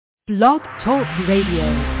Blog Talk Radio.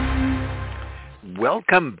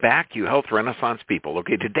 Welcome back, you health renaissance people.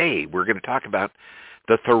 Okay, today we're going to talk about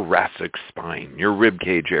the thoracic spine, your rib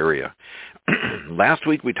cage area. Last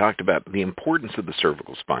week we talked about the importance of the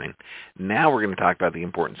cervical spine. Now we're going to talk about the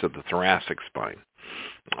importance of the thoracic spine.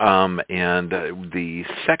 The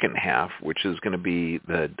second half, which is going to be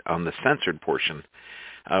on the censored portion,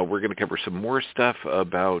 we're going to cover some more stuff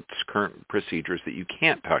about current procedures that you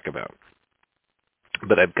can't talk about.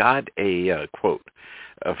 But I've got a quote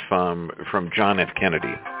from John F.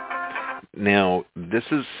 Kennedy. Now, this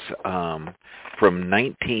is from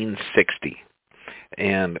 1960.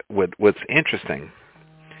 And what's interesting,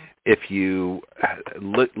 if you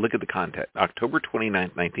look at the content, October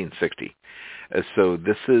 29th, 1960. So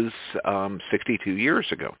this is 62 years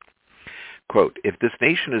ago. Quote, "If this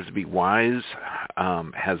nation is to be wise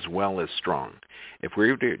as well as strong, if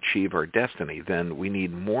we're to achieve our destiny, then we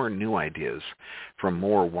need more new ideas from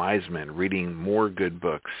more wise men reading more good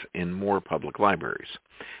books in more public libraries.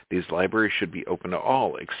 These libraries should be open to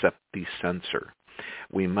all except the censor.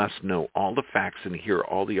 We must know all the facts and hear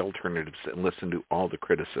all the alternatives and listen to all the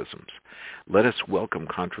criticisms. Let us welcome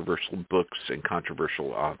controversial books and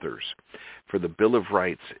controversial authors, for the Bill of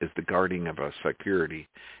Rights is the guardian of our security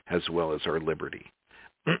as well as our liberty."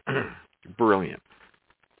 Brilliant.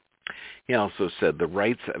 He also said, "The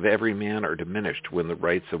rights of every man are diminished when the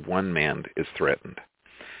rights of one man is threatened."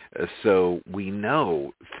 So we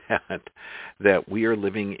know that we are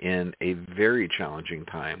living in a very challenging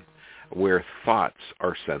time where thoughts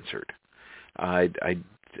are censored.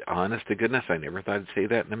 Honest to goodness, I never thought I'd say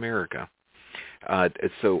that in America.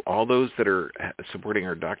 So all those that are supporting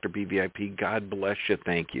our Dr. BVIP, God bless you,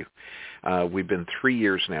 thank you. We've been 3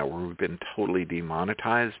 years now where we've been totally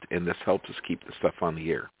demonetized, and this helps us keep the stuff on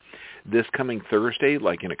the air. This coming Thursday,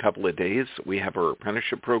 like in a couple of days, we have our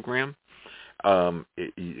apprenticeship program.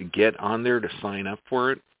 Get on there to sign up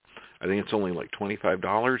for it. I think it's only like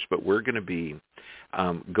 $25, but we're going to be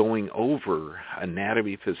going over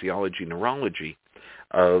anatomy, physiology, neurology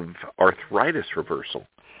of arthritis reversal,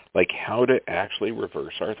 like how to actually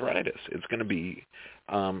reverse arthritis. It's going to be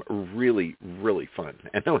really, really fun.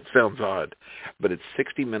 I know it sounds odd, but it's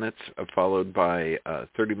 60 minutes followed by a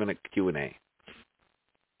 30-minute Q&A.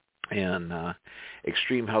 And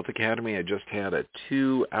Extreme Health Academy, I just had a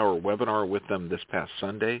 2-hour webinar with them this past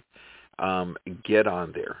Sunday. Get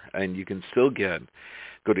on there. And you can still go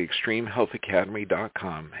to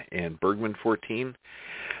extremehealthacademy.com, and Bergman14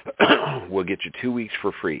 will get you 2 weeks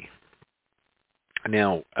for free.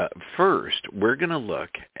 Now, first, we're going to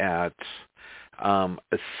look at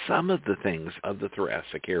some of the things of the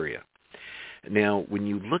thoracic area. Now, when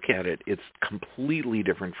you look at it, it's completely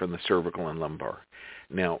different from the cervical and lumbar.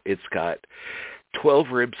 Now, it's got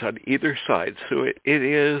 12 ribs on either side, so it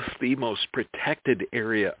is the most protected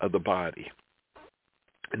area of the body.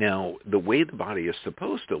 Now, the way the body is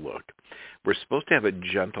supposed to look, we're supposed to have a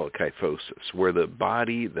gentle kyphosis, where the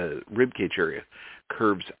body, the ribcage area,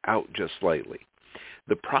 curves out just slightly.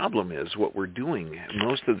 The problem is what we're doing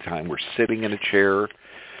most of the time, we're sitting in a chair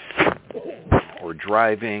or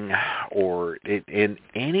driving or in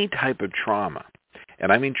any type of trauma.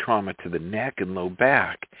 And I mean trauma to the neck and low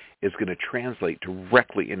back is going to translate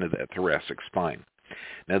directly into that thoracic spine.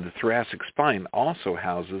 Now, the thoracic spine also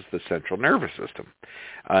houses the central nervous system,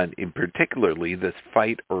 in particularly the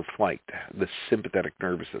fight or flight. The sympathetic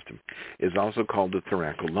nervous system is also called the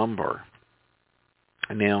thoracolumbar.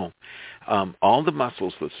 Now, all the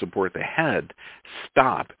muscles that support the head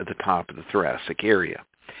stop at the top of the thoracic area.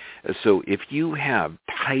 So if you have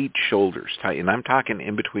tight shoulders, and I'm talking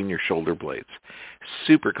in between your shoulder blades,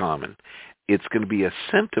 super common. It's going to be a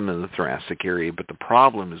symptom in the thoracic area, but the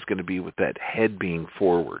problem is going to be with that head being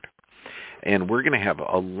forward. And we're going to have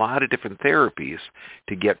a lot of different therapies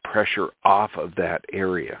to get pressure off of that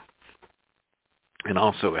area, and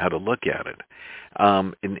also how to look at it.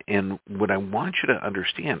 And what I want you to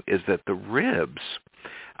understand is that the ribs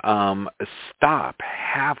stop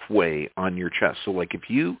halfway on your chest. So like if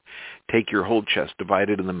you take your whole chest, divide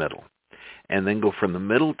it in the middle, and then go from the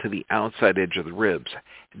middle to the outside edge of the ribs,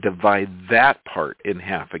 divide that part in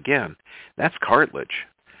half again, that's cartilage.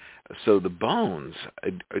 So the bones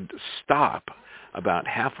stop about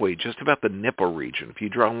halfway, just about the nipple region. If you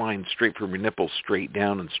draw a line straight from your nipple straight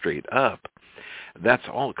down and straight up, that's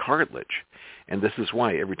all cartilage. And this is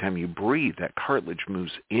why every time you breathe, that cartilage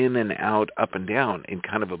moves in and out, up and down in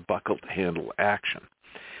kind of a buckled handle action.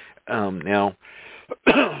 Now,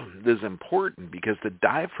 this is important because the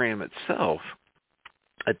diaphragm itself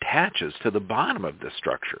attaches to the bottom of this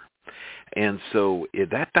structure. And so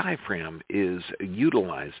that diaphragm is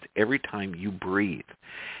utilized every time you breathe.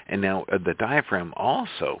 And now the diaphragm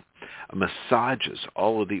also massages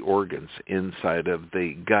all of the organs inside of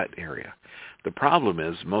the gut area. The problem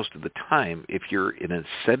is, most of the time, if you're in a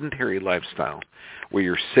sedentary lifestyle where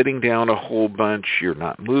you're sitting down a whole bunch, you're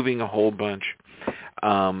not moving a whole bunch,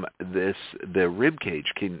 the rib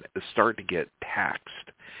cage can start to get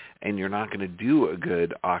taxed, and you're not going to do a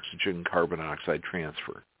good oxygen-carbon dioxide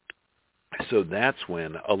transfer. So that's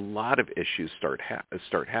when a lot of issues start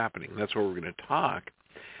happening. That's where we're going to talk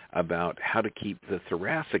about how to keep the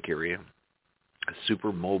thoracic area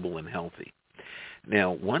super mobile and healthy.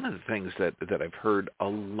 Now, one of the things that I've heard a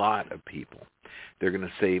lot of people, they're going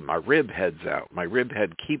to say, my rib head's out. My rib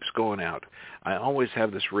head keeps going out. I always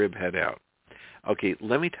have this rib head out. Okay,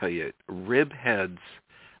 let me tell you, rib heads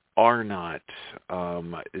are not,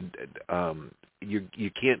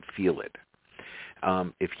 you can't feel it.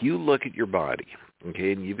 If you look at your body,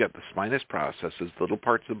 okay, and you've got the spinous processes, little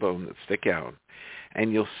parts of the bone that stick out,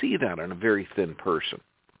 and you'll see that on a very thin person.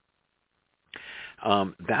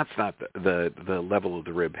 That's not the level of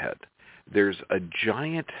the rib head. There's a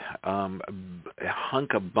giant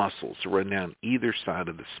hunk of muscles run down either side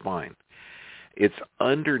of the spine. It's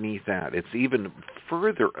underneath that. It's even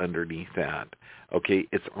further underneath that. Okay,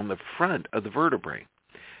 it's on the front of the vertebrae.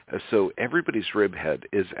 So everybody's rib head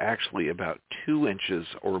is actually about 2 inches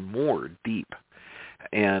or more deep.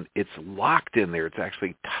 And it's locked in there. It's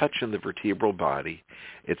actually touching the vertebral body.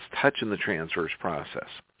 It's touching the transverse process.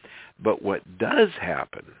 But what does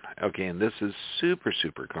happen, okay, and this is super,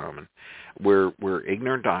 super common, where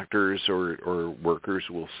ignorant doctors or workers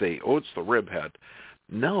will say, oh, it's the rib head.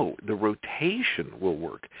 No, the rotation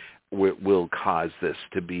will cause this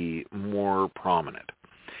to be more prominent.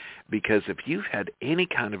 Because if you've had any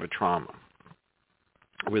kind of a trauma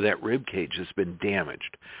where that rib cage has been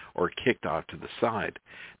damaged or kicked off to the side,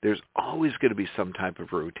 there's always going to be some type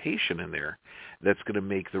of rotation in there that's going to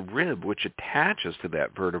make the rib, which attaches to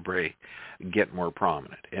that vertebrae, get more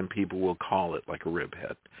prominent. And people will call it like a rib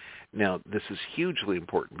head. Now, this is hugely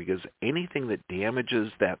important because anything that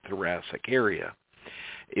damages that thoracic area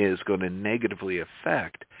is going to negatively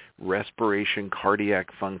affect respiration, cardiac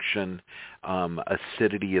function,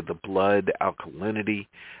 acidity of the blood, alkalinity.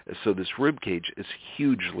 So this rib cage is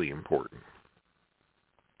hugely important.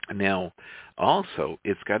 Now, also,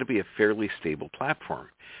 it's got to be a fairly stable platform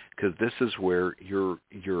because this is where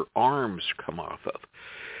your arms come off of.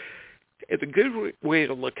 And a good way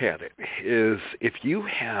to look at it is if you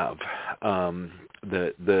have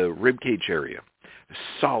the rib cage area,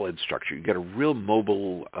 solid structure. You've got a real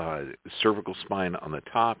mobile cervical spine on the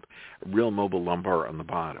top, a real mobile lumbar on the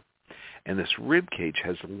bottom. And this rib cage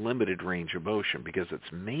has limited range of motion because it's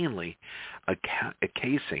mainly a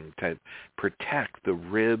casing to protect the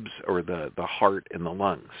ribs or the heart and the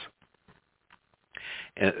lungs.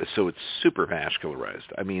 And so it's super vascularized.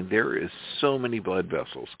 I mean, there is so many blood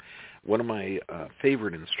vessels. One of my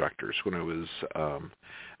favorite instructors when I was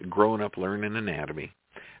growing up learning anatomy,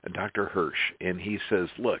 Dr. Hirsch, and he says,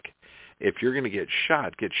 look, if you're going to get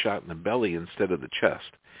shot in the belly instead of the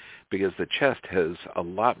chest, because the chest has a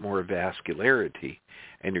lot more vascularity,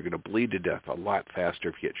 and you're going to bleed to death a lot faster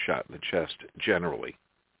if you get shot in the chest generally.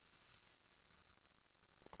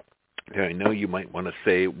 Now, I know you might want to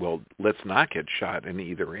say, well, let's not get shot in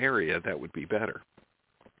either area. That would be better.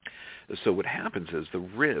 So what happens is the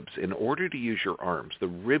ribs, in order to use your arms, the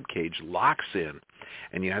rib cage locks in,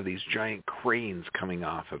 and you have these giant cranes coming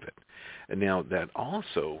off of it. And now that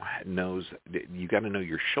also knows, you got to know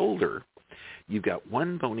your shoulder. You've got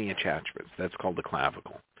one bony attachment. That's called the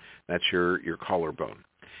clavicle. That's your collarbone.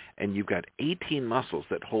 And you've got 18 muscles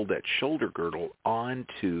that hold that shoulder girdle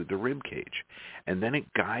onto the rib cage. And then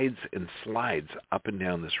it guides and slides up and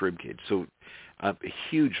down this rib cage. So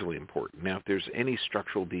hugely important. Now, if there's any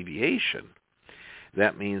structural deviation,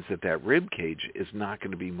 that means that rib cage is not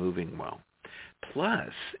going to be moving well. Plus,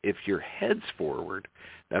 if your head's forward,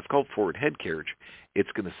 that's called forward head carriage,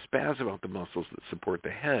 it's going to spasm out the muscles that support the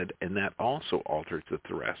head, and that also alters the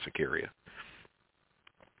thoracic area.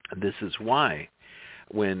 And this is why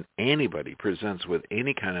when anybody presents with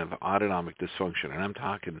any kind of autonomic dysfunction, and I'm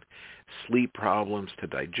talking sleep problems to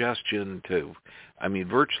digestion to,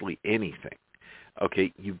 virtually anything,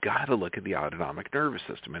 okay, you've got to look at the autonomic nervous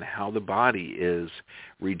system and how the body is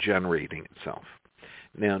regenerating itself.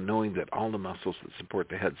 Now, knowing that all the muscles that support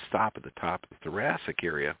the head stop at the top of the thoracic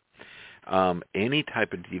area, any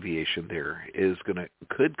type of deviation there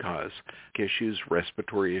could cause issues,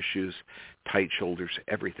 respiratory issues, tight shoulders,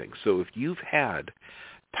 everything. So if you've had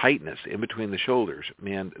tightness in between the shoulders,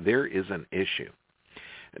 man, there is an issue.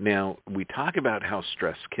 Now, we talk about how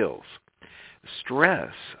stress kills.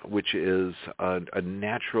 Stress, which is a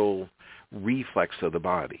natural reflex of the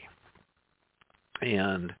body,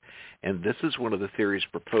 And this is one of the theories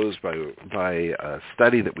proposed by a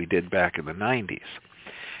study that we did back in the 90s.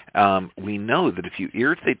 We know that if you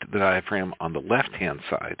irritate the diaphragm on the left-hand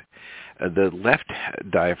side, the left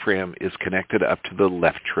diaphragm is connected up to the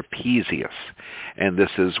left trapezius. And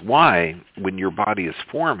this is why when your body is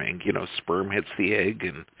forming, sperm hits the egg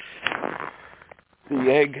and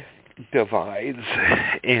the egg divides,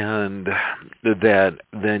 and that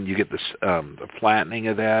then you get this the flattening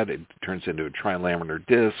of that. It turns into a trilaminar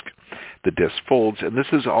disc. The disc folds, and this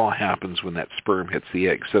is all happens when that sperm hits the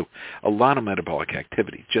egg. So a lot of metabolic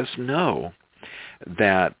activity. Just know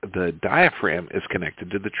that the diaphragm is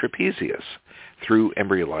connected to the trapezius through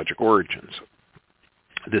embryologic origins.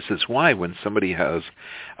 This is why when somebody has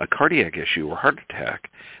a cardiac issue or heart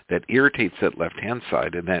attack, that irritates that left-hand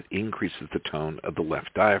side, and that increases the tone of the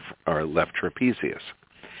left trapezius.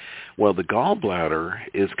 Well, the gallbladder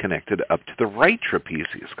is connected up to the right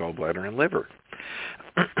trapezius, gallbladder and liver.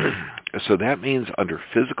 So that means under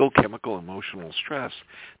physical, chemical, emotional stress,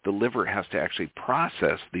 the liver has to actually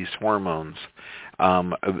process these hormones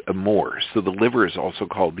more. So the liver is also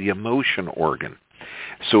called the emotion organ.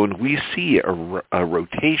 So when we see a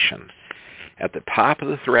rotation at the top of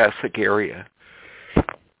the thoracic area,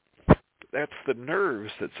 that's the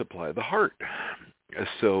nerves that supply the heart.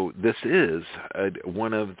 So this is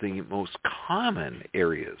one of the most common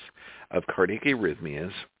areas of cardiac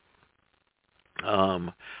arrhythmias,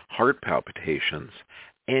 heart palpitations,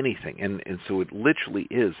 anything. And so it literally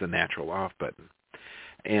is a natural off button.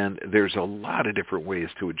 And there's a lot of different ways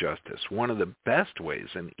to adjust this. One of the best ways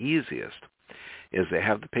and easiest is they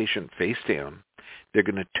have the patient face down. They're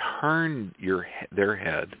going to turn their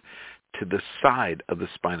head to the side of the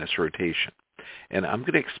spinous rotation. And I'm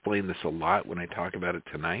going to explain this a lot when I talk about it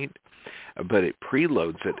tonight, but it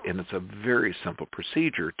preloads it, and it's a very simple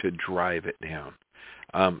procedure to drive it down.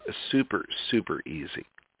 Super, super easy.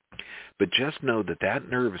 But just know that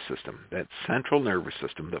nervous system, that central nervous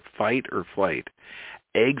system, the fight or flight,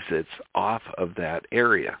 exits off of that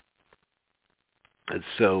area. And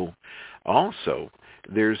so also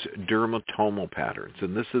there's dermatomal patterns,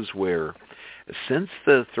 and this is where, since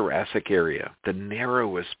the thoracic area, the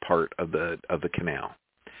narrowest part of the canal,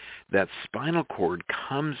 that spinal cord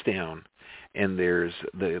comes down, and there's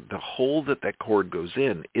the hole that cord goes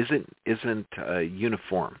in isn't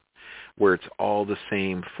uniform, where it's all the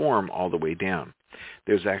same form all the way down.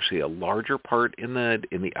 There's actually a larger part in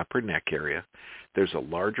the upper neck area. There's a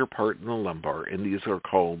larger part in the lumbar, and these are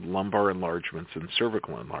called lumbar enlargements and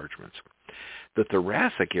cervical enlargements. The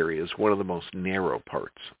thoracic area is one of the most narrow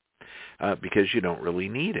parts because you don't really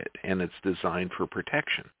need it, and it's designed for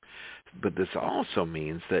protection. But this also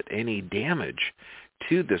means that any damage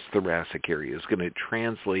to this thoracic area is going to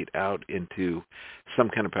translate out into some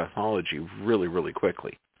kind of pathology really, really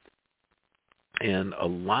quickly. And a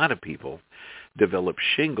lot of people develop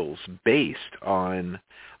shingles based on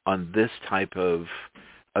this type of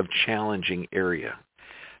challenging area.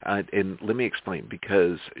 And let me explain,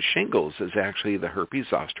 because shingles is actually the herpes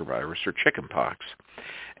zoster virus or chickenpox,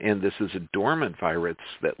 and this is a dormant virus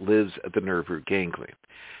that lives at the nerve root ganglion.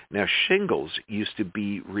 Now, shingles used to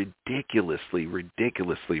be ridiculously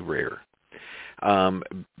rare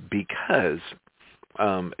because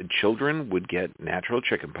children would get natural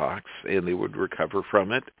chickenpox and they would recover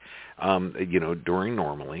from it, during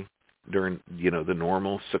the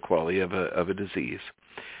normal sequelae of a disease.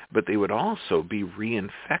 But they would also be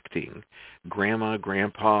reinfecting grandma,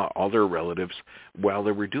 grandpa, all their relatives while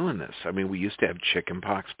they were doing this. I mean, we used to have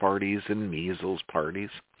chickenpox parties and measles parties,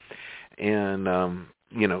 and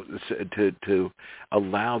to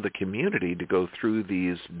allow the community to go through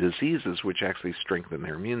these diseases, which actually strengthen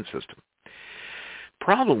their immune system.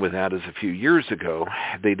 Problem with that is a few years ago,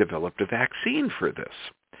 they developed a vaccine for this,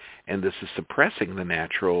 and this is suppressing the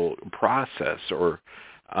natural process or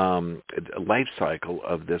life cycle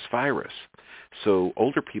of this virus. So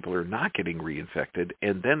older people are not getting reinfected,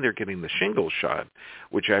 and then they're getting the shingles shot,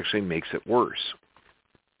 which actually makes it worse.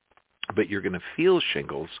 But you're going to feel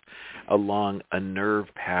shingles along a nerve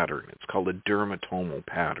pattern. It's called a dermatomal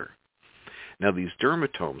pattern. Now, these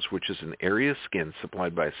dermatomes, which is an area of skin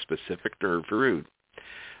supplied by a specific nerve root,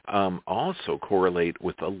 also correlate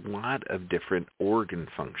with a lot of different organ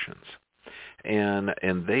functions. And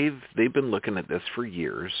they've been looking at this for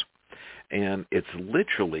years, and it's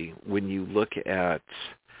literally, when you look at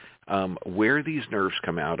where these nerves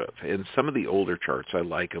come out of, and some of the older charts, I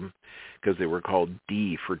like them because they were called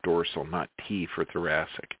D for dorsal, not T for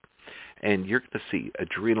thoracic. And you're going to see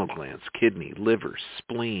adrenal glands, kidney, liver,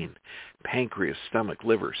 spleen, pancreas, stomach,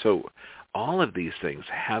 liver. So all of these things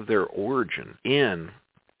have their origin in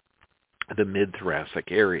the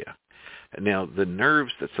mid-thoracic area. Now, the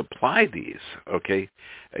nerves that supply these, okay,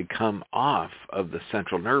 come off of the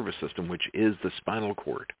central nervous system, which is the spinal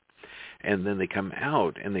cord. And then they come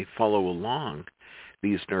out and they follow along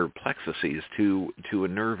these nerve plexuses to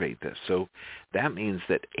innervate this. So that means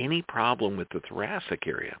that any problem with the thoracic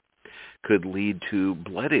area could lead to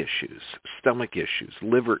blood issues, stomach issues,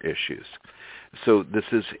 liver issues. So this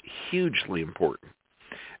is hugely important.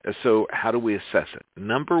 So how do we assess it?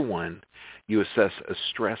 Number one, you assess a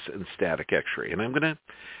stress and static x-ray. And I'm going to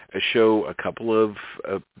show a couple of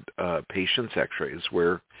patients' x-rays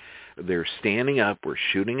where they're standing up, we're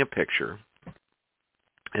shooting a picture,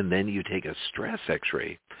 and then you take a stress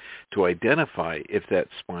x-ray to identify if that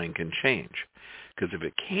spine can change. Because if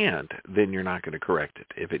it can't, then you're not going to correct it.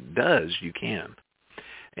 If it does, you can.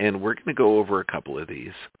 And we're going to go over a couple of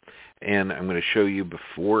these. And I'm going to show you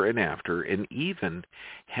before and after, and even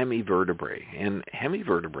hemivertebrae. And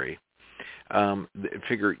hemivertebrae,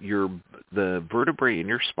 figure the vertebrae in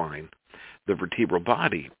your spine, the vertebral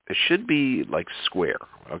body, it should be like square,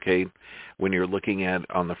 okay, when you're looking at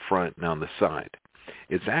on the front and on the side.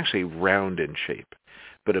 It's actually round in shape.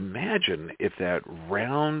 But imagine if that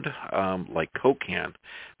round, like Coke can,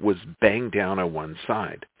 was banged down on one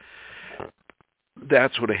side.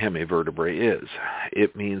 That's what a hemivertebrae is.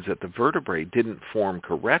 It means that the vertebrae didn't form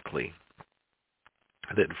correctly,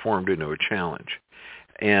 that it formed into a challenge.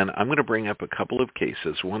 And I'm going to bring up a couple of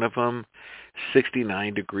cases. One of them,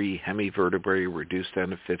 69-degree hemivertebrae reduced down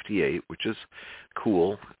to 58, which is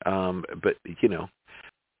cool. But, you know,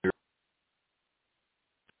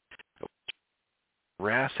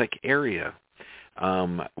 thoracic area,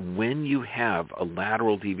 when you have a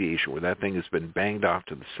lateral deviation where that thing has been banged off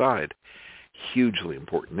to the side, hugely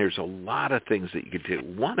important. There's a lot of things that you could do.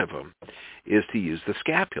 One of them is to use the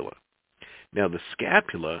scapula. Now, the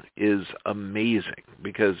scapula is amazing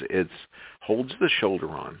because it holds the shoulder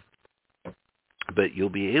on, but you'll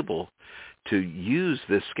be able to use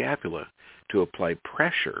this scapula to apply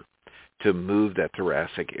pressure to move that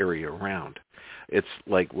thoracic area around. It's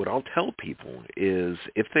like what I'll tell people is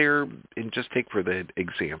if they're, and just take for the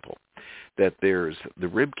example, that there's the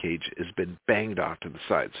rib cage has been banged off to the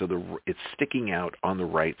side, so it's sticking out on the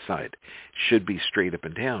right side, should be straight up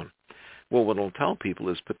and down. Well, what I'll tell people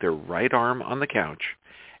is put their right arm on the couch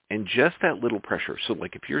and just that little pressure. So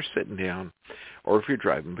like if you're sitting down or if you're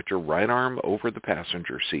driving, put your right arm over the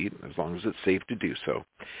passenger seat, as long as it's safe to do so,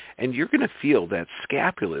 and you're going to feel that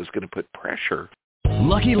scapula is going to put pressure.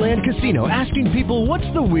 Lucky Land Casino, asking people, what's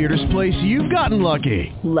the weirdest place you've gotten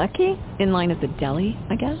lucky? Lucky? In line at the deli,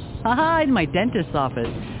 I guess? Aha, in my dentist's office.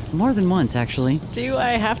 More than once, actually. Do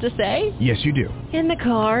I have to say? Yes, you do. In the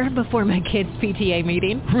car before my kids' PTA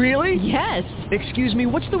meeting. Really? Yes. Excuse me,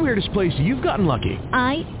 what's the weirdest place you've gotten lucky?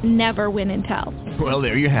 I never win and tell. Well,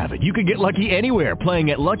 there you have it. You can get lucky anywhere,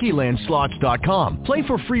 playing at LuckyLandSlots.com. Play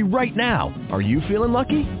for free right now. Are you feeling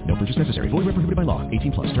lucky? No purchase necessary. Void where prohibited by law.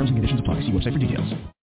 18+. Terms and conditions apply. See website for details.